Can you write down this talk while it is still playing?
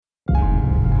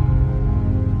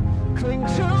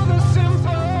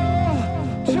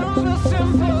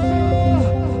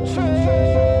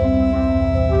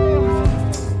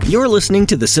You're listening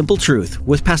to The Simple Truth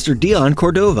with Pastor Dion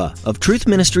Cordova of Truth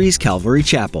Ministries Calvary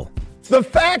Chapel. The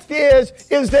fact is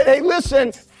that, hey,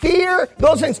 listen, fear,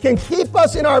 those things can keep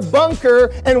us in our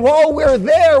bunker, and while we're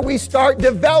there, we start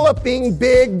developing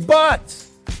big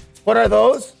buts. What are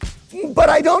those? But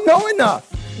I don't know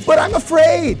enough. But I'm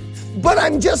afraid. But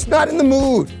I'm just not in the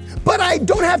mood. But I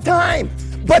don't have time.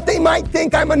 But they might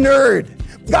think I'm a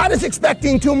nerd. God is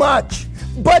expecting too much.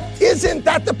 But isn't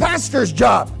that the pastor's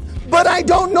job? But I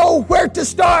don't know where to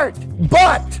start.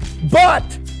 But.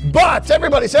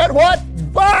 Everybody said what?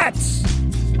 Buts.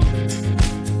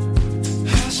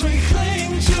 As we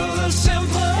cling to the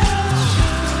simple.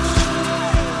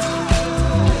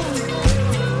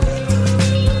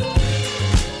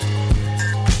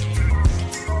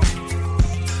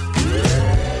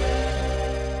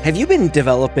 Have you been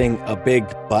developing a big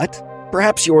butt?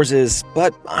 Perhaps yours is,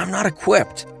 but I'm not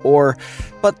equipped. Or,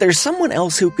 but there's someone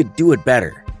else who could do it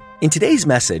better. In today's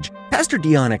message, Pastor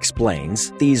Dion explains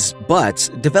these buts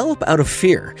develop out of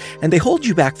fear, and they hold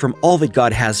you back from all that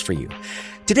God has for you.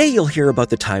 Today you'll hear about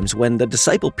the times when the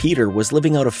disciple Peter was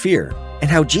living out of fear,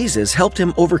 and how Jesus helped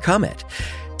him overcome it.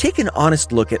 Take an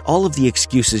honest look at all of the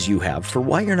excuses you have for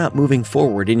why you're not moving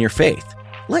forward in your faith.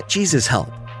 Let Jesus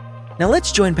help. Now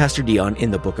let's join Pastor Dion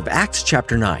in the book of Acts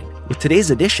chapter 9 with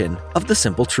today's edition of The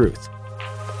Simple Truth.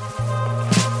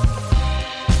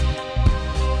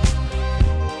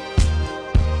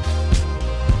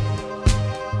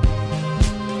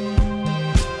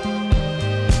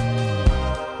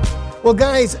 Well,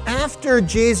 guys, after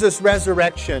Jesus'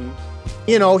 resurrection,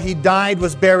 he died,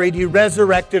 was buried, he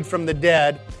resurrected from the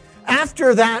dead.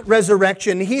 After that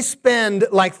resurrection, he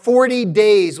spent like 40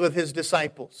 days with his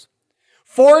disciples.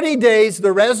 40 days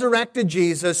the resurrected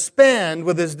Jesus spent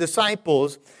with his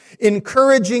disciples,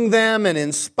 encouraging them and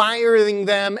inspiring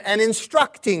them and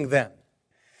instructing them.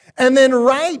 And then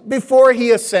right before he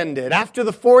ascended, after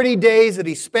the 40 days that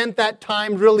he spent that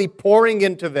time really pouring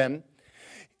into them,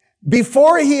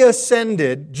 before he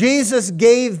ascended, Jesus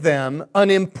gave them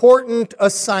an important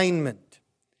assignment.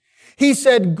 He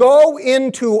said, go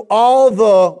into all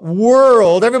the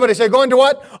world. Everybody say, go into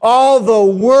what? All the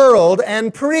world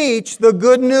and preach the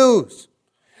good news.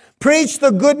 Preach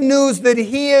the good news that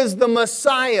he is the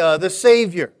Messiah, the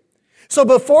Savior. So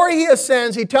before he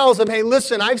ascends, he tells them, hey,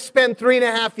 listen, I've spent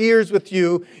 3.5 years with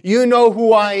you. You know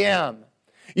who I am.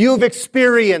 You've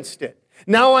experienced it.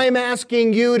 Now I'm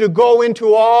asking you to go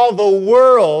into all the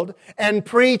world and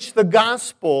preach the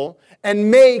gospel and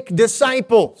make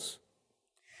disciples.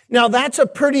 Now that's a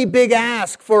pretty big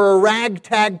ask for a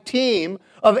ragtag team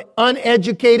of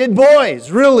uneducated boys,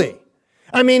 really.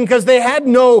 I mean, because they had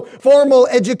no formal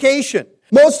education.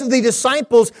 Most of the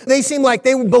disciples, they seemed like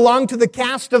they belonged to the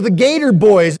caste of the Gator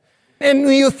Boys. And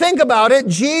when you think about it,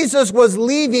 Jesus was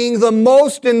leaving the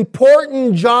most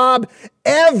important job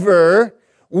ever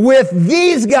with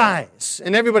these guys.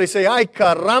 And everybody say, ay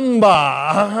caramba.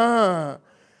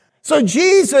 So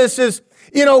Jesus is,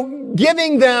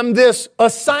 giving them this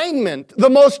assignment. The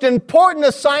most important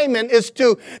assignment is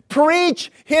to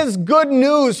preach his good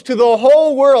news to the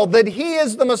whole world, that he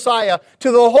is the Messiah,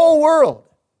 to the whole world.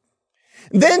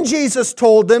 Then Jesus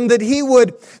told them that he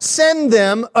would send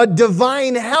them a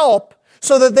divine help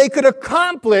so that they could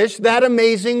accomplish that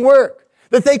amazing work.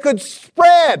 That they could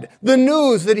spread the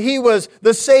news that he was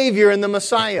the Savior and the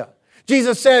Messiah.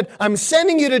 Jesus said, I'm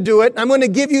sending you to do it, and I'm going to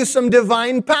give you some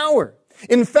divine power.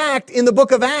 In fact, in the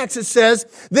book of Acts, it says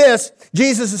this,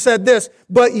 Jesus has said this,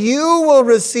 but you will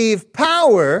receive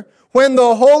power when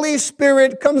the Holy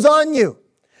Spirit comes on you.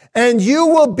 And you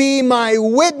will be my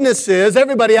witnesses,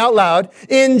 everybody out loud,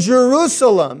 in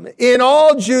Jerusalem, in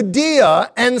all Judea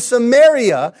and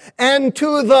Samaria, and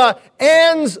to the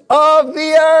ends of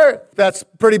the earth. That's a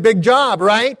pretty big job,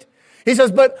 right? He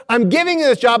says, but I'm giving you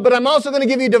this job, but I'm also going to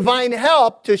give you divine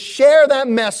help to share that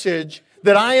message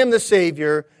that I am the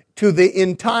Savior to the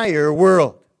entire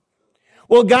world.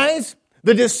 Well, guys,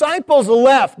 the disciples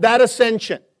left that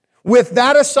ascension with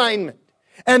that assignment,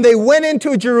 and they went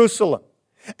into Jerusalem.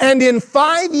 And in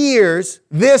 5 years,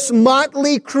 this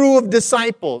motley crew of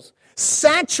disciples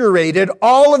saturated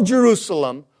all of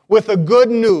Jerusalem with the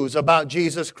good news about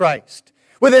Jesus Christ.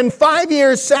 Within 5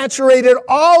 years, saturated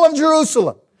all of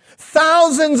Jerusalem.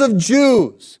 Thousands of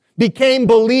Jews became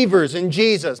believers in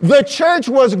Jesus. The church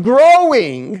was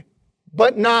growing,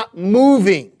 but not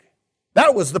moving.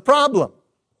 That was the problem.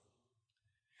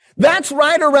 That's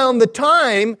right around the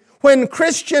time when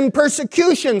Christian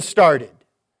persecution started.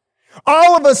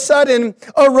 All of a sudden,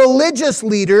 a religious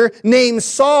leader named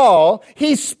Saul,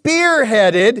 he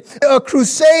spearheaded a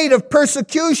crusade of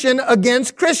persecution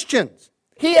against Christians.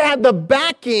 he had the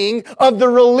backing of the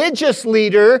religious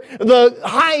leader, the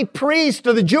high priest,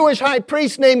 or the Jewish high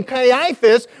priest named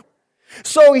Caiaphas.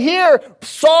 So here,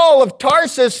 Saul of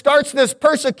Tarsus starts this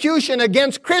persecution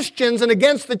against Christians and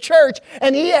against the church,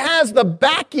 and he has the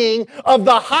backing of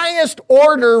the highest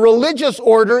order, religious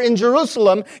order in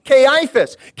Jerusalem,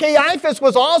 Caiaphas. Caiaphas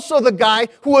was also the guy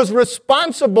who was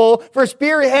responsible for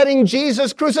spearheading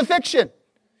Jesus' crucifixion.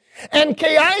 And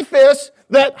Caiaphas,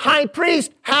 that high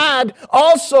priest, had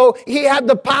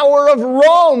the power of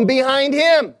Rome behind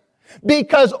him.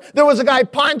 Because there was a guy,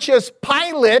 Pontius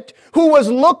Pilate, who was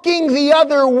looking the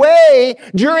other way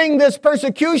during this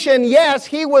persecution. Yes,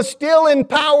 he was still in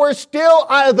power, still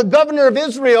the governor of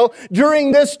Israel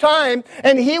during this time.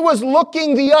 And he was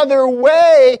looking the other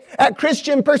way at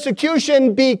Christian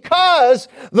persecution because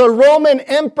the Roman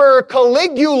Emperor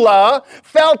Caligula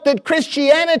felt that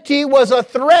Christianity was a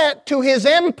threat to his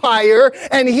empire.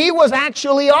 And he was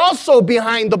actually also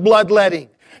behind the bloodletting.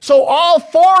 So all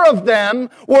four of them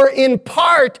were in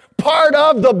part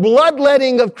of the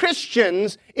bloodletting of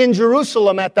Christians in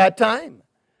Jerusalem at that time.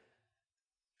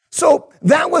 So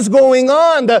that was going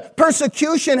on. The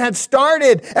persecution had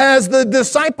started as the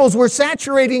disciples were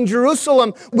saturating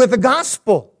Jerusalem with the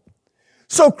gospel.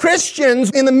 So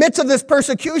Christians in the midst of this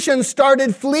persecution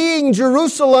started fleeing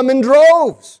Jerusalem in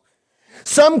droves.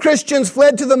 Some Christians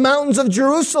fled to the mountains of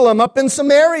Jerusalem up in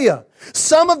Samaria.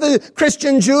 Some of the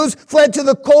Christian Jews fled to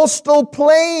the coastal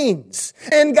plains.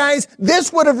 And guys,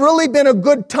 this would have really been a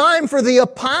good time for the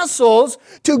apostles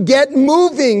to get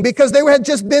moving because they had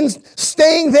just been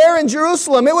staying there in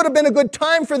Jerusalem. It would have been a good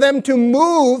time for them to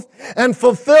move and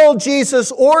fulfill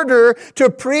Jesus' order to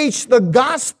preach the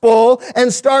gospel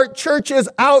and start churches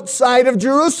outside of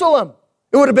Jerusalem.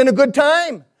 It would have been a good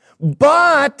time.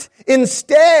 But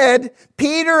instead,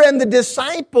 Peter and the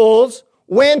disciples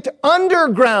went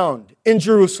underground in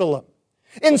Jerusalem.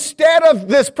 Instead of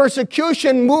this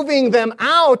persecution moving them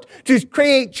out to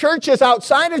create churches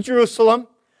outside of Jerusalem,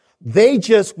 they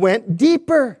just went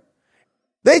deeper.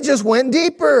 They just went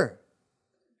deeper.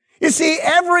 You see,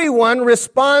 everyone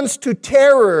responds to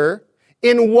terror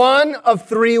in one of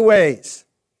three ways.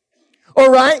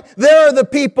 All right? There are the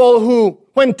people who,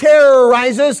 when terror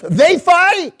arises, they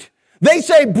fight. They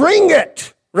say, bring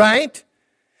it, right?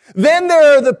 Then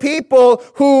there are the people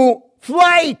who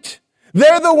flight.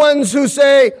 They're the ones who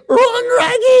say, run,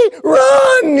 Raggy,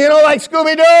 run, like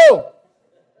Scooby-Doo.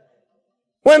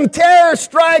 When terror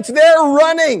strikes, they're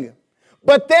running.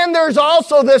 But then there's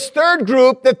also this third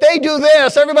group that they do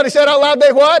this. Everybody said out loud,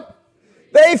 they what?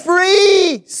 They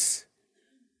freeze.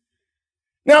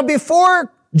 Now,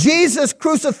 before Jesus'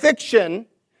 crucifixion,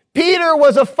 Peter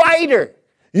was a fighter.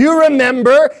 You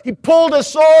remember, he pulled a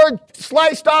sword,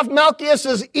 sliced off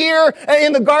Malchus's ear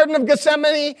in the Garden of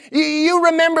Gethsemane. You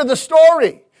remember the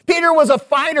story. Peter was a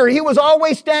fighter. He was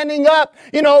always standing up.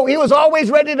 He was always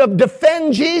ready to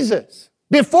defend Jesus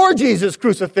before Jesus'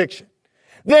 crucifixion.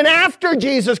 Then after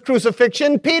Jesus'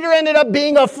 crucifixion, Peter ended up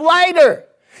being a flighter.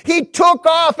 He took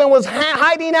off and was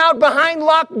hiding out behind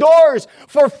locked doors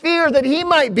for fear that he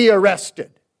might be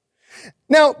arrested.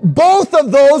 Now, both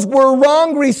of those were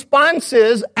wrong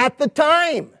responses at the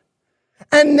time.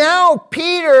 And now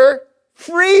Peter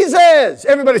freezes.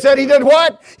 Everybody said he did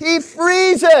what? He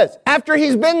freezes. After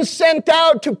he's been sent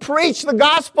out to preach the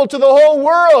gospel to the whole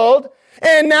world,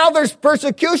 and now there's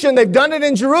persecution. They've done it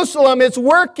in Jerusalem. It's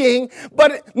working.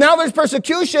 But now there's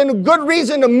persecution. Good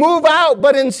reason to move out.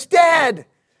 But instead,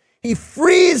 he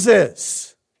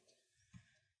freezes,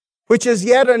 which is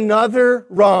yet another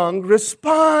wrong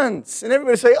response. And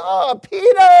everybody say, oh,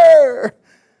 Peter.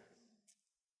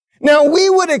 Now, we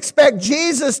would expect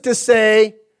Jesus to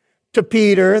say to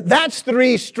Peter, that's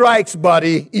 3 strikes,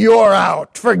 buddy. You're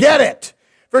out. Forget it.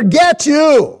 Forget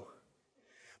you.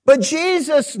 But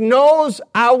Jesus knows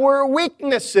our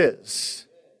weaknesses.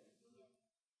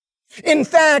 In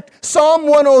fact, Psalm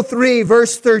 103,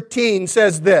 verse 13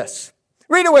 says this.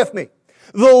 Read it with me.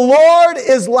 The Lord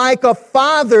is like a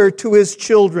father to his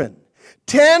children,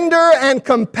 tender and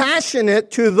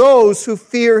compassionate to those who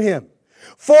fear him.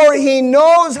 For he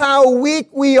knows how weak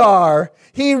we are.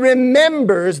 He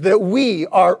remembers that we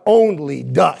are only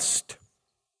dust.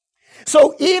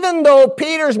 So even though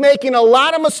Peter's making a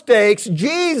lot of mistakes,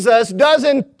 Jesus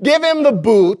doesn't give him the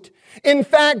boot. In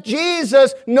fact,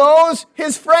 Jesus knows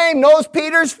his frame, knows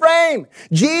Peter's frame.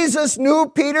 Jesus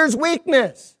knew Peter's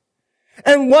weakness.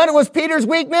 And what was Peter's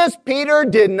weakness? Peter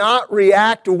did not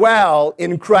react well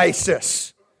in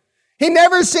crisis. He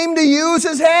never seemed to use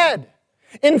his head.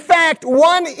 In fact,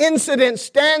 one incident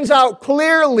stands out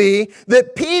clearly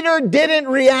that Peter didn't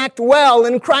react well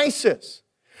in crisis.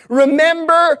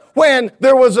 Remember when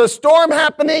there was a storm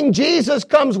happening, Jesus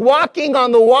comes walking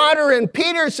on the water, and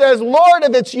Peter says, Lord,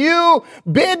 if it's you,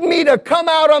 bid me to come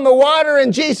out on the water.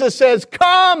 And Jesus says,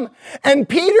 come. And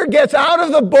Peter gets out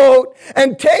of the boat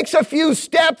and takes a few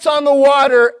steps on the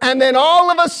water. And then all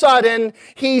of a sudden,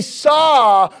 he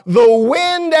saw the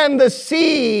wind and the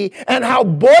sea and how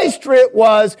boisterous it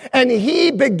was. And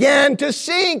he began to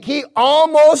sink. He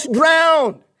almost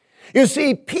drowned. You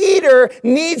see, Peter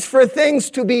needs for things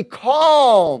to be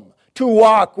calm to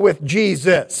walk with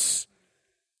Jesus.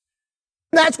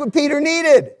 That's what Peter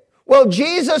needed. Well,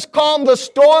 Jesus calmed the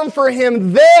storm for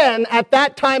him then, at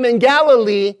that time in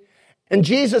Galilee, and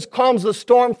Jesus calms the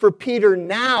storm for Peter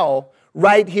now,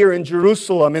 right here in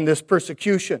Jerusalem in this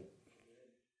persecution.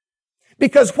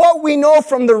 Because what we know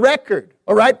from the record,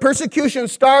 all right, persecution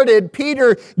started,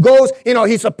 Peter goes,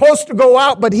 he's supposed to go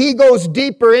out, but he goes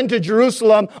deeper into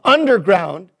Jerusalem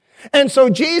underground. And so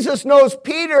Jesus knows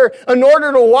Peter, in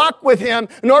order to walk with him,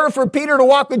 in order for Peter to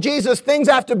walk with Jesus, things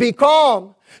have to be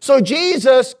calm. So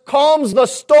Jesus calms the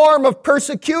storm of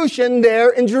persecution there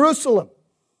in Jerusalem.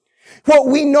 What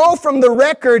we know from the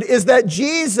record is that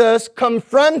Jesus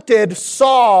confronted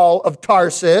Saul of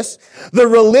Tarsus, the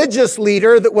religious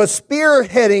leader that was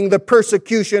spearheading the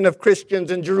persecution of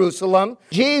Christians in Jerusalem.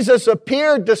 Jesus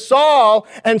appeared to Saul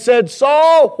and said,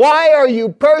 Saul, why are you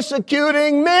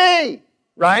persecuting me?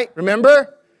 Right?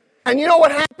 Remember? And you know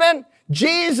what happened?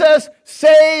 Jesus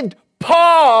saved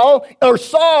Saul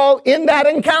in that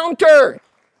encounter.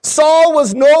 Saul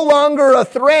was no longer a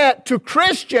threat to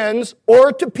Christians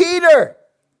or to Peter.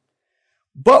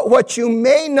 But what you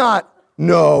may not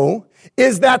know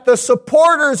is that the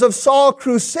supporters of Saul's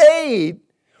crusade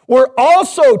were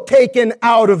also taken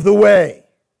out of the way.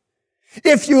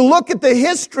 If you look at the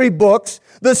history books,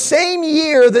 the same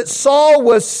year that Saul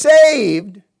was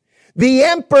saved, the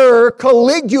emperor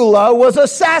Caligula was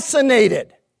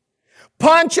assassinated.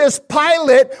 Pontius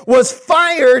Pilate was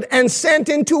fired and sent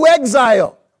into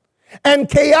exile. And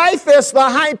Caiaphas, the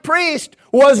high priest,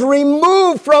 was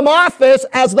removed from office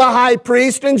as the high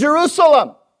priest in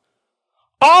Jerusalem.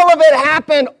 All of it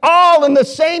happened all in the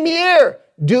same year.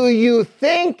 Do you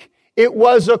think it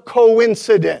was a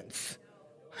coincidence?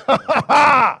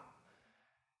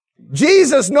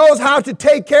 Jesus knows how to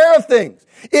take care of things.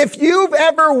 If you've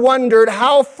ever wondered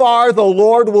how far the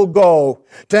Lord will go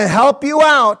to help you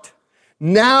out,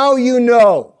 now you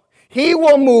know. He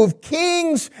will move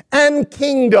kings and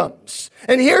kingdoms.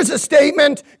 And here's a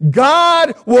statement: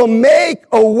 God will make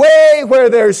a way where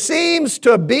there seems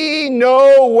to be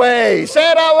no way.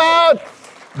 Say it out loud.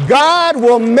 God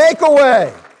will make a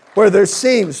way where there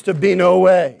seems to be no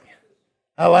way.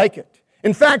 I like it.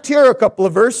 In fact, here are a couple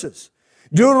of verses.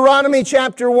 Deuteronomy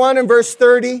chapter 1 and verse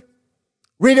 30.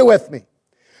 Read it with me.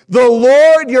 The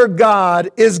Lord your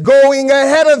God is going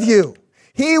ahead of you.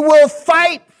 He will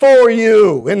fight for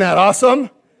you. Isn't that awesome?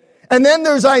 And then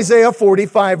there's Isaiah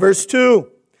 45 verse 2.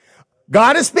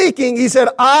 God is speaking. He said,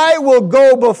 I will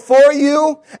go before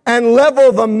you and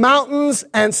level the mountains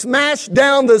and smash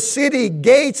down the city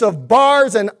gates of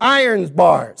bars and iron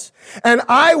bars. And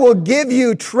I will give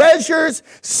you treasures,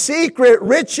 secret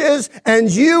riches, and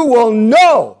you will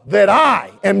know that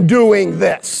I am doing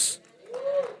this.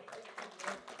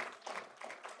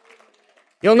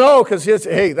 You'll know because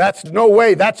that's no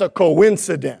way that's a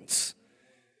coincidence.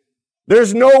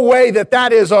 There's no way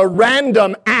that is a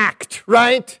random act,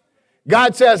 right?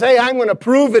 God says, hey, I'm going to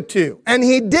prove it to you. And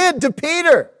he did to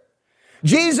Peter.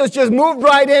 Jesus just moved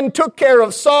right in, took care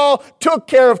of Saul, took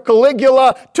care of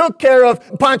Caligula, took care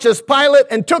of Pontius Pilate,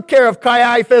 and took care of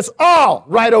Caiaphas, all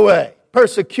right away.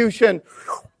 Persecution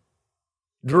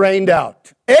drained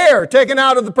out. Air taken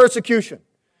out of the persecution.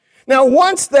 Now,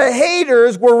 once the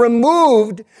haters were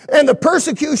removed and the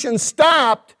persecution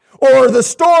stopped or the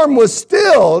storm was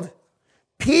stilled,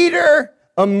 Peter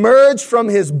emerged from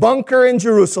his bunker in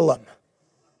Jerusalem,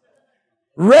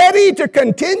 ready to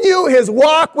continue his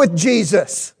walk with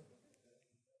Jesus.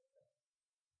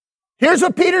 Here's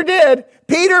what Peter did.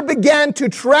 Peter began to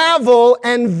travel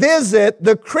and visit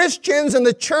the Christians and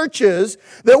the churches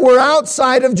that were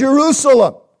outside of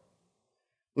Jerusalem.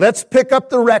 Let's pick up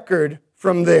the record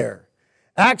from there.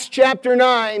 Acts chapter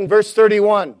 9, verse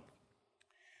 31.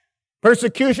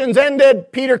 Persecution's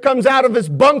ended. Peter comes out of his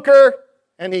bunker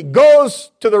and he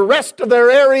goes to the rest of their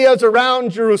areas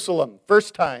around Jerusalem.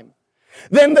 First time.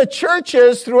 Then the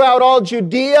churches throughout all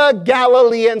Judea,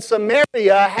 Galilee, and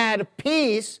Samaria had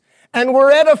peace and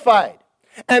were edified,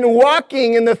 and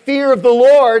walking in the fear of the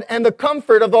Lord and the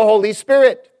comfort of the Holy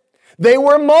Spirit. They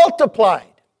were multiplied.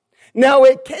 Now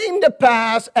it came to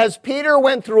pass, as Peter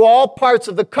went through all parts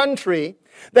of the country,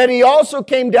 that he also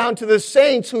came down to the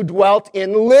saints who dwelt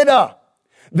in Lydda.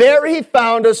 There he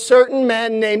found a certain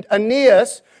man named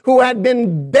Aeneas, who had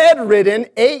been bedridden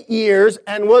 8 years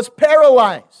and was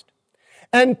paralyzed.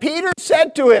 And Peter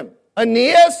said to him,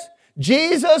 Aeneas,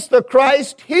 Jesus the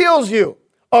Christ heals you.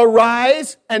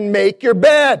 Arise and make your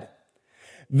bed.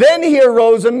 Then he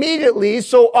arose immediately,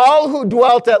 so all who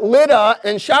dwelt at Lydda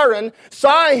and Sharon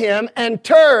saw him and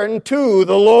turned to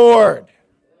the Lord.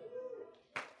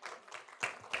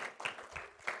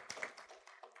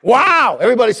 Wow!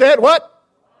 Everybody said, what?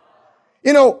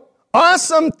 You know,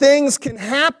 awesome things can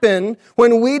happen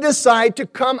when we decide to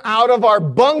come out of our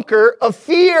bunker of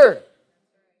fear.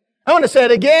 I want to say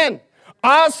it again.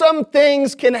 Awesome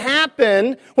things can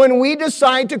happen when we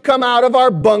decide to come out of our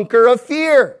bunker of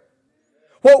fear.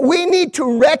 What we need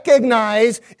to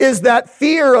recognize is that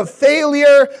fear of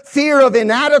failure, fear of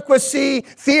inadequacy,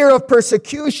 fear of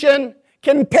persecution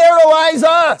can paralyze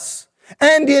us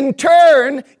and in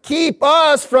turn keep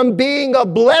us from being a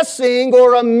blessing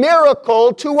or a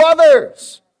miracle to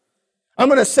others. I'm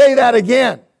going to say that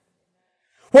again.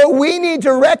 What we need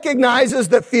to recognize is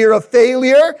that fear of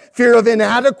failure, fear of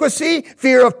inadequacy,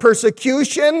 fear of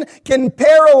persecution can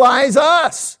paralyze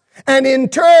us and in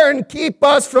turn keep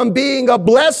us from being a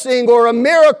blessing or a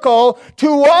miracle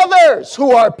to others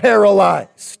who are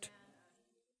paralyzed.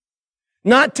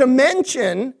 Not to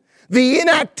mention, the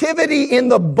inactivity in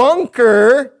the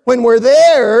bunker when we're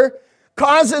there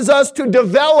causes us to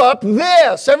develop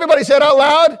this. Everybody say it out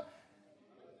loud.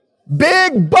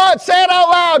 Big butts. Say it out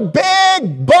loud.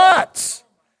 Big butts.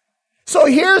 So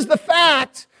here's the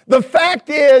fact. The fact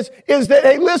is that,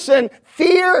 hey, listen,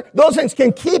 fear, those things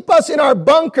can keep us in our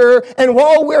bunker, and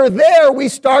while we're there, we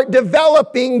start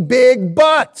developing big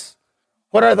butts.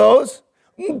 What are those?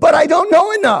 But I don't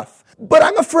know enough. But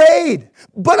I'm afraid.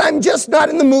 But I'm just not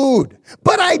in the mood.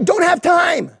 But I don't have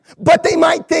time. But they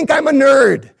might think I'm a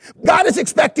nerd. God is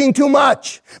expecting too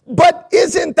much. But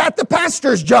isn't that the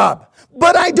pastor's job?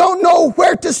 But I don't know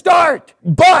where to start.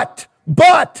 Buts.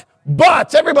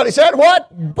 Everybody said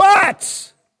what?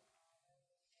 Buts.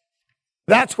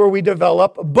 That's where we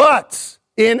develop butts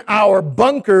in our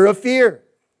bunker of fear.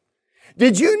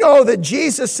 Did you know that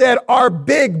Jesus said our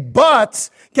big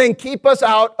butts can keep us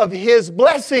out of his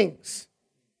blessings?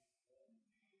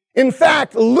 In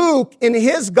fact, Luke, in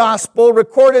his gospel,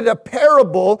 recorded a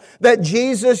parable that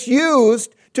Jesus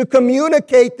used to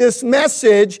communicate this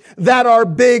message that our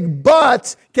big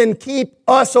butts can keep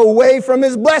us away from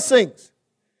his blessings.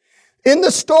 In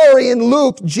the story in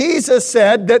Luke, Jesus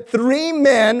said that 3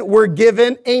 men were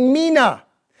given a mina.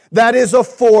 That is a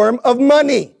form of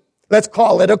money. Let's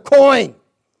call it a coin.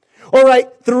 All right,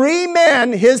 3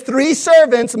 men, his 3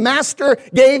 servants, master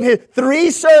gave his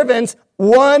 3 servants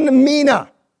 1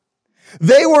 mina.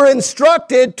 They were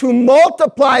instructed to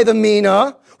multiply the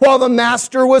mina while the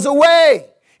master was away.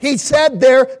 He said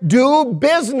there, do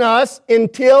business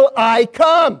until I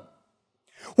come.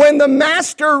 When the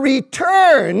master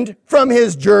returned from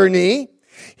his journey,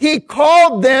 he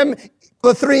called them,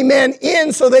 the 3 men,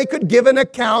 in so they could give an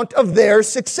account of their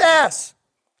success.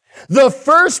 The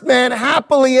first man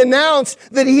happily announced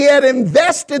that he had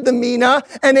invested the mina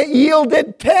and it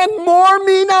yielded 10 more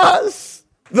minas.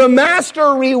 The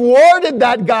master rewarded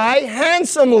that guy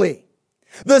handsomely.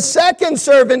 The second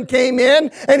servant came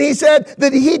in and he said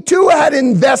that he too had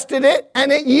invested it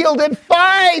and it yielded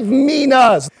 5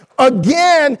 minas.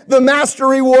 Again, the master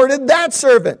rewarded that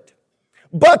servant.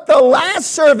 But the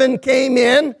last servant came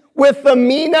in with the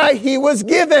mina he was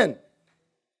given.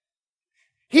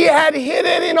 He had hid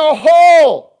it in a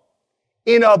hole,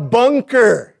 in a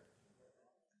bunker.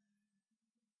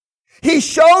 He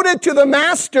showed it to the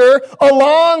master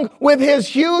along with his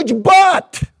huge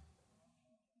butt.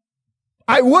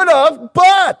 I would have,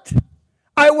 but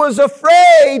I was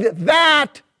afraid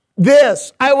that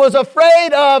this. I was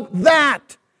afraid of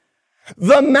that.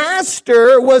 The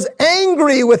master was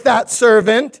angry with that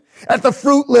servant, at the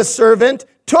fruitless servant,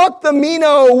 took the mina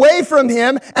away from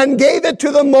him and gave it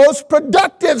to the most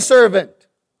productive servant.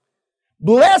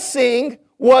 Blessing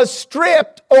was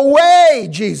stripped away,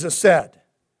 Jesus said.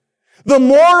 The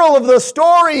moral of the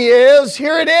story is,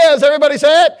 here it is, everybody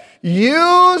say it,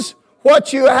 use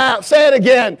what you have. Say it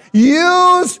again,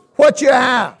 use what you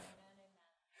have.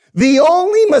 The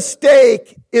only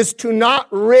mistake is to not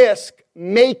risk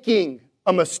making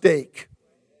a mistake.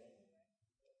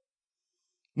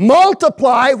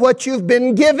 Multiply what you've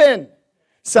been given.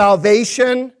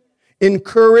 Salvation,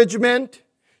 encouragement,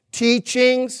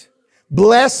 teachings,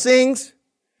 blessings.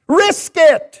 Risk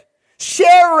it.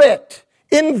 Share it.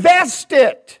 Invest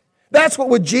it. That's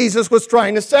what Jesus was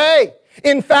trying to say.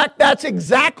 In fact, that's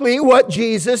exactly what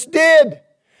Jesus did.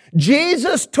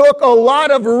 Jesus took a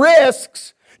lot of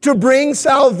risks to bring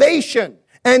salvation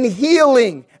and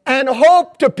healing and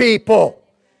hope to people.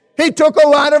 He took a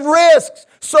lot of risks.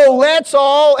 So let's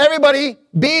all, everybody,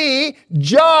 be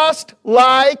just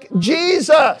like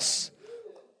Jesus.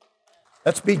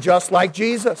 Let's be just like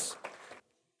Jesus.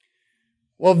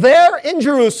 Well, there in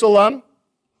Jerusalem,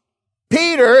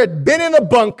 Peter had been in a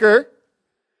bunker,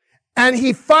 and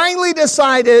he finally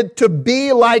decided to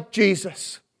be like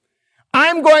Jesus.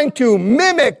 I'm going to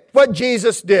mimic what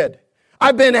Jesus did.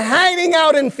 I've been hiding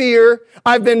out in fear.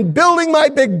 I've been building my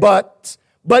big butts.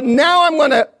 But now I'm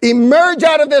going to emerge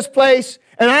out of this place,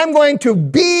 and I'm going to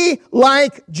be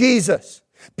like Jesus.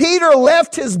 Peter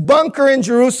left his bunker in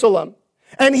Jerusalem,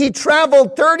 and he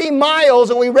traveled 30 miles,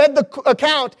 and we read the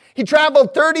account. He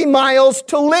traveled 30 miles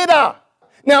to Lydda.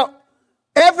 Now,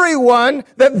 everyone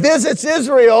that visits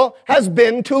Israel has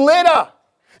been to Lydda.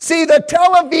 See, the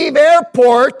Tel Aviv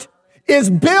airport is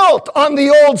built on the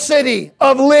old city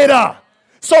of Lydda.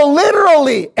 So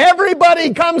literally,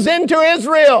 everybody comes into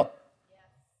Israel,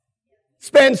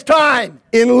 spends time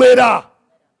in Lydda.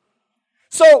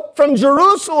 So from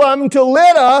Jerusalem to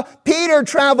Lydda, Peter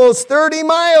travels 30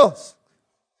 miles.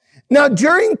 Now,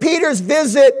 during Peter's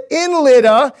visit in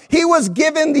Lydda, he was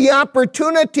given the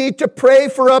opportunity to pray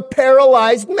for a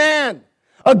paralyzed man,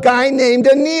 a guy named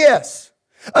Aeneas.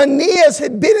 Aeneas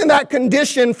had been in that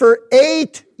condition for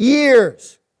 8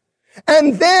 years.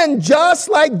 And then, just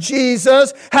like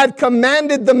Jesus had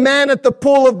commanded the man at the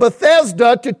pool of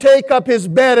Bethesda to take up his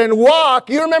bed and walk,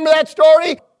 you remember that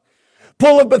story?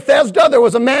 Pool of Bethesda, there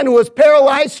was a man who was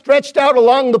paralyzed, stretched out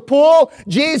along the pool.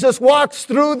 Jesus walks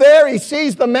through there. He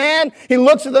sees the man. He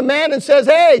looks at the man and says,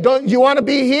 hey, don't you want to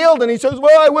be healed? And he says,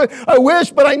 well, I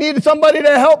wish, but I need somebody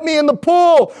to help me in the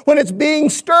pool when it's being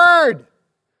stirred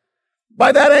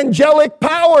by that angelic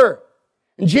power.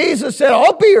 And Jesus said,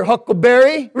 I'll be your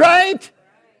huckleberry, right?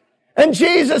 And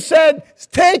Jesus said,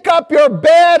 take up your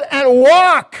bed and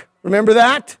walk. Remember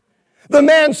that? The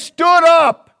man stood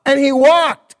up and he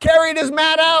walked, carried his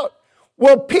mat out.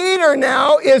 Well, Peter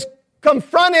now is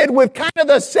confronted with kind of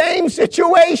the same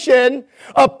situation.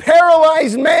 A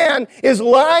paralyzed man is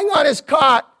lying on his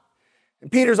cot.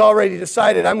 And Peter's already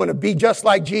decided, I'm going to be just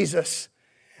like Jesus.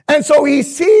 And so he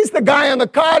sees the guy on the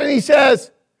cot and he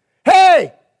says,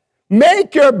 hey,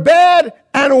 make your bed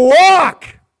and walk.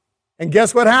 And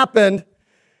guess what happened?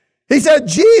 He said,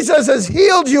 Jesus has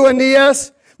healed you,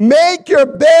 Aeneas. Make your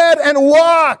bed and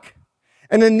walk.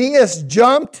 And Aeneas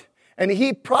jumped, and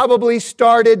he probably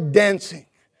started dancing.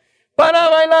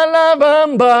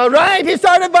 Right? He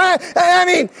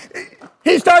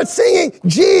starts singing,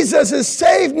 Jesus has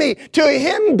saved me. To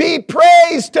him be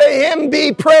praise, to him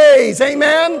be praise.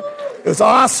 Amen? It was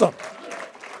awesome.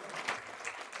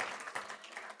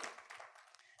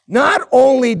 Not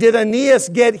only did Aeneas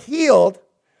get healed,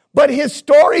 but his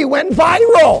story went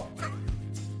viral.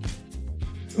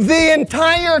 The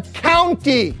entire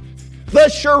county, the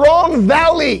Sharon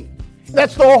Valley,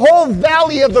 that's the whole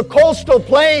valley of the coastal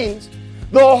plains,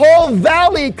 the whole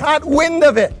valley caught wind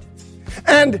of it.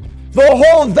 And the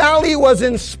whole valley was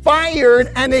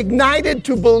inspired and ignited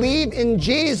to believe in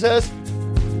Jesus.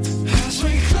 As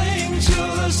we cling to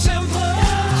the simple.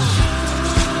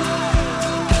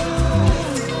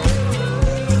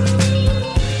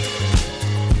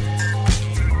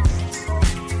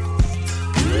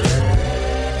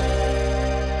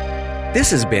 This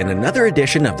has been another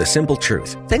edition of The Simple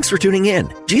Truth. Thanks for tuning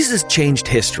in. Jesus changed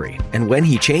history, and when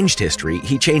he changed history,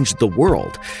 he changed the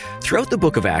world. Throughout the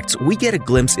book of Acts, we get a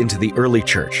glimpse into the early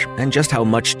church and just how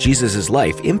much Jesus'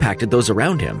 life impacted those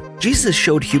around him. Jesus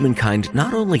showed humankind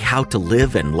not only how to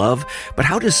live and love, but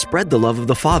how to spread the love of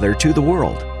the Father to the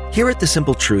world. Here at The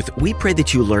Simple Truth, we pray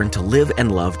that you learn to live and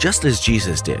love just as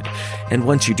Jesus did. And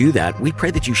once you do that, we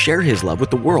pray that you share his love with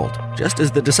the world, just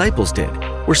as the disciples did.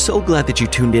 We're so glad that you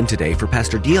tuned in today for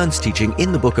Pastor Dion's teaching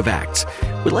in the book of Acts.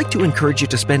 We'd like to encourage you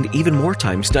to spend even more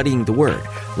time studying the Word,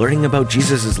 learning about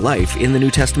Jesus' life in the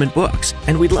New Testament books,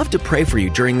 and we'd love to pray for you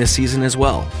during this season as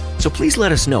well. So please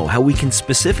let us know how we can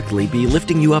specifically be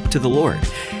lifting you up to the Lord.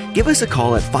 Give us a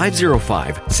call at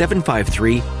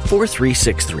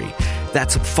 505-753-4363.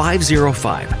 That's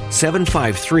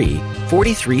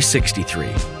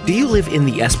 505-753-4363. Do you live in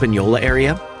the Espanola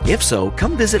area? If so,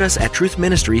 come visit us at Truth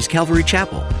Ministries Calvary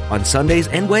Chapel on Sundays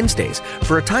and Wednesdays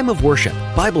for a time of worship,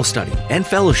 Bible study, and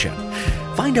fellowship.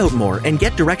 Find out more and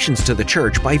get directions to the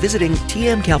church by visiting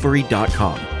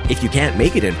tmcalvary.com. If you can't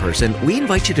make it in person, we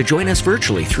invite you to join us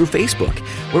virtually through Facebook,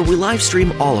 where we live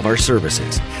stream all of our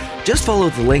services. Just follow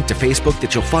the link to Facebook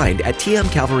that you'll find at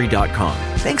tmcalvary.com.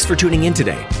 Thanks for tuning in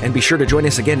today, and be sure to join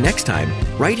us again next time,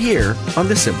 right here on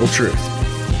The Simple Truth.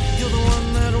 You're the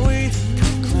one that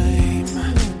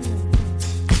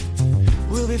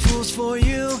fools for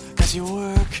you as you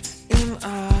work in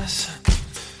us.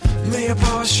 May your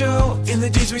power show in the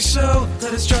deeds we sow.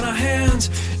 Let us join our hands,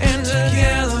 and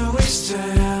together we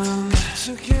stand.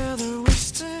 Together